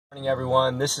Good morning,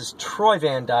 everyone. This is Troy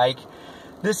Van Dyke.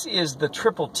 This is the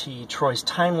Triple T, Troy's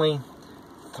Timely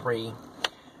 3.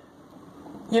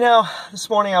 You know, this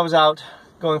morning I was out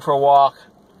going for a walk,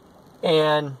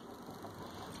 and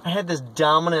I had this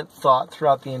dominant thought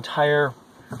throughout the entire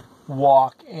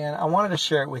walk, and I wanted to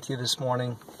share it with you this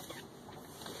morning.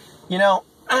 You know,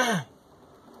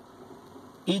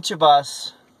 each of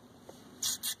us,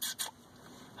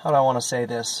 how do I want to say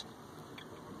this?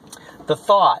 The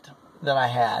thought that I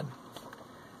had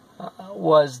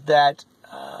was that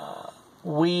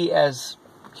we as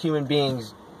human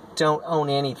beings don't own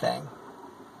anything.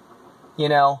 You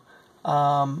know,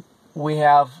 we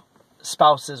have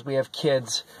spouses, we have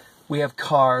kids, we have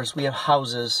cars, we have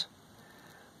houses,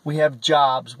 we have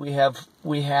jobs, we have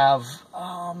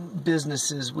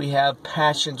businesses, we have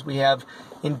passions, we have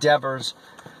endeavors.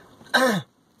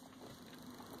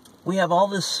 We have all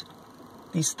these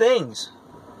things,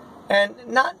 and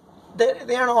not.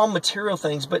 They aren't all material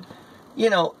things, but, you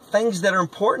know, things that are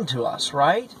important to us,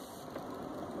 right?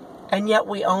 And yet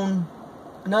we own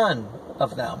none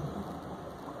of them.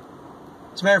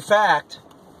 As a matter of fact,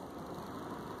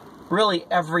 really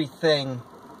everything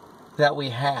that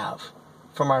we have,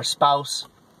 from our spouse,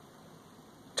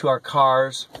 to our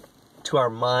cars, to our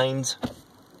minds,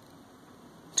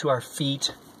 to our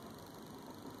feet,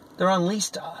 they're on lease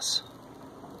to us.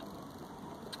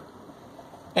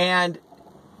 And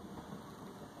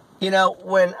you know,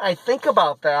 when I think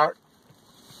about that,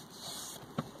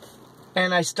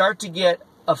 and I start to get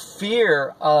a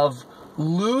fear of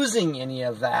losing any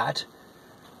of that,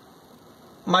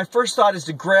 my first thought is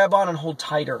to grab on and hold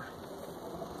tighter.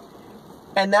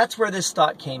 And that's where this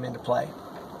thought came into play.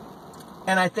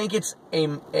 And I think it's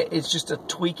just a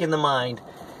tweak in the mind.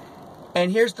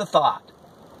 And here's the thought.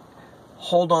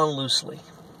 Hold on loosely.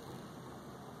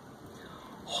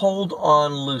 Hold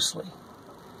on loosely.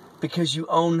 Because you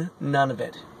own none of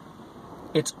it.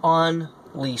 It's on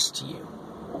lease to you.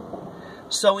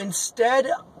 So instead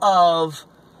of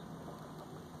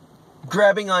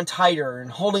grabbing on tighter and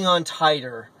holding on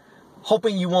tighter,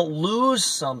 hoping you won't lose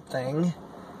something,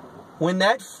 when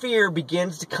that fear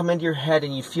begins to come into your head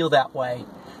and you feel that way,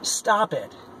 stop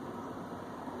it.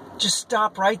 Just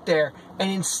stop right there. And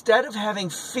instead of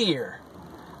having fear,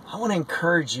 I want to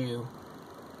encourage you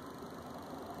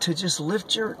to just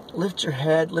lift your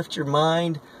head, lift your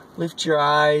mind, lift your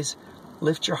eyes,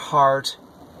 lift your heart,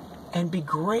 and be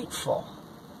grateful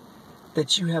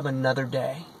that you have another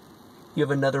day. You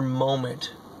have another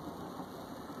moment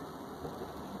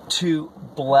to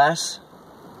bless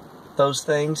those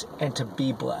things and to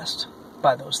be blessed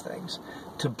by those things.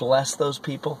 To bless those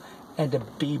people and to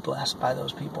be blessed by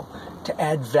those people. To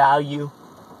add value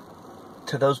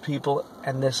to those people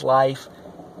and this life,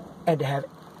 and to have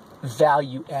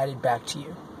value added back to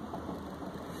you.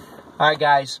 All right,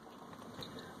 guys.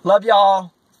 Love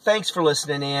y'all. Thanks for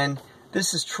listening in.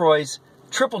 This is Troy's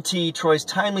Triple T, Troy's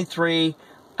Timely 3.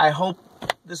 I hope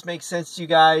this makes sense to you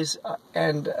guys.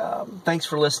 And thanks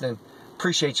for listening.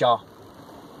 Appreciate y'all.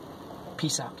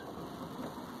 Peace out.